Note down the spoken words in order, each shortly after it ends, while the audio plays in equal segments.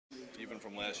even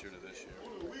from last year to this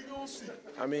year?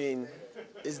 I mean,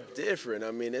 it's different.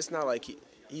 I mean, it's not like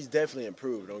he's definitely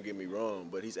improved. Don't get me wrong,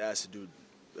 but he's asked to do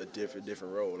a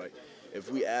different role. Like if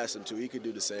we asked him to, he could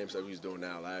do the same stuff he's doing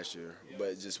now last year.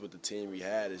 But just with the team we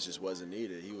had, it just wasn't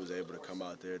needed. He was able to come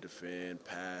out there, defend,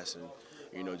 pass, and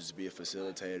just be a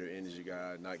facilitator, energy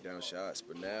guy, knock down shots.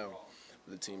 But now,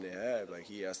 with the team they have, like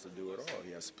he has to do it all.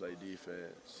 He has to play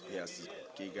defense. He has to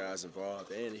get guys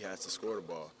involved, and he has to score the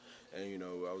ball. And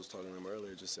I was talking to him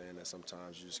earlier, just saying that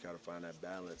sometimes you just got to find that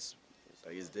balance.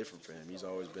 Like it's different for him. He's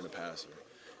always been a passer,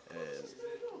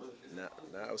 and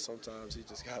now sometimes he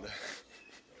just gotta.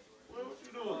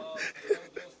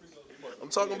 I'm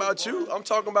talking about you. I'm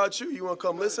talking about you. You wanna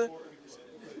come listen?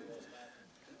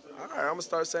 All right, I'm gonna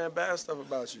start saying bad stuff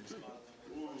about you.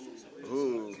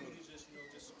 Ooh.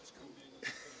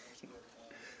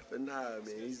 But nah, I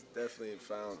mean, he's definitely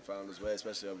found his way,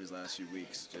 especially over these last few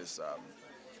weeks.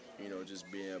 Just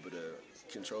being able to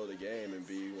control the game and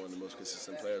be one of the most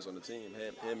consistent players on the team.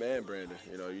 Him and Brandon.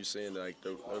 You're seeing like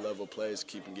the level of plays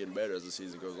keeping getting better as the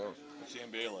season goes on. What's the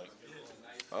NBA like?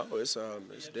 Oh, it's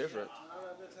different.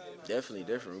 Definitely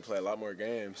different. We play a lot more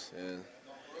games, and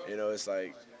it's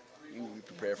like you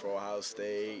prepare for Ohio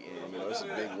State, and it's a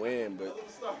big win. But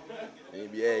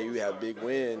in the NBA, you have a big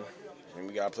win, and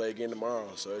we got to play again tomorrow.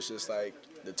 So it's just like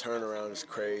the turnaround is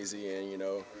crazy, and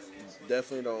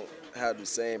definitely don't have the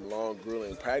same long,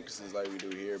 grueling practices like we do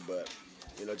here. But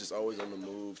just always on the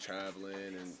move,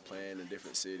 traveling and playing in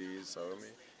different cities. So I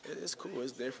mean, it's cool.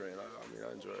 It's different.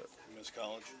 I enjoy it. You miss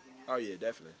college? Oh yeah,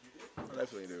 definitely. I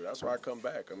definitely do. That's why I come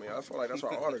back. I mean, I feel like that's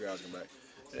why all the guys come back.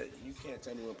 You can't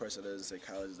tell me one person that doesn't say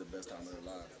college is the best time of their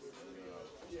life.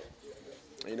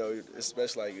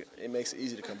 Especially like it makes it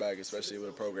easy to come back, especially with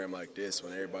a program like this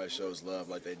when everybody shows love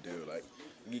like they do. Like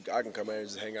I can come in and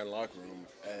just hang out in the locker room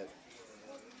at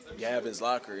Gavin's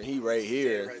locker, and he right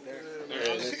here. Right there.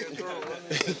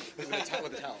 With a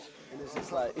towel. And it's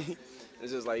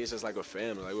just like a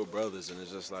family, like we're brothers, and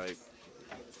it's just like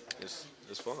it's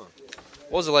fun.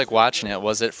 What was it like watching it?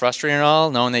 Was it frustrating at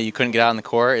all, knowing that you couldn't get out on the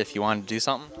court if you wanted to do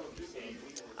something?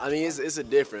 I mean, it's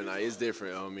different. Like it's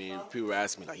different. I mean, people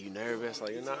ask me like, "You nervous?"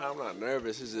 Like, I'm not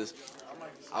nervous. It's just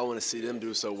I want to see them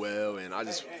do so well, and I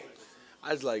just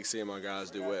like seeing my guys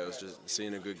do well. It's just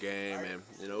seeing a good game, and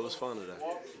it was fun today.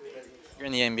 You're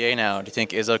in the NBA now. Do you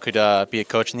think Izzo could be a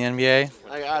coach in the NBA?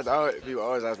 People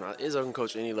always ask me, Izzo can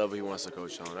coach any level he wants to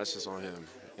coach on. That's just on him.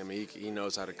 I mean, he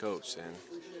knows how to coach, and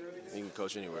he can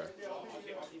coach anywhere.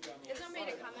 Izzo made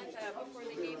a comment that before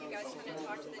the game you guys kind of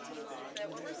talked to the team a little bit.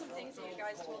 What were some things that you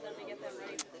guys told them to get them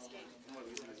ready for this game?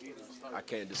 I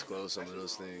can't disclose some of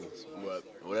those things, but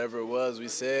whatever it was we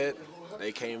said,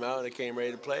 they came out, they came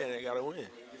ready to play, and they got to win.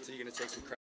 So you're going to take some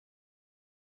credit.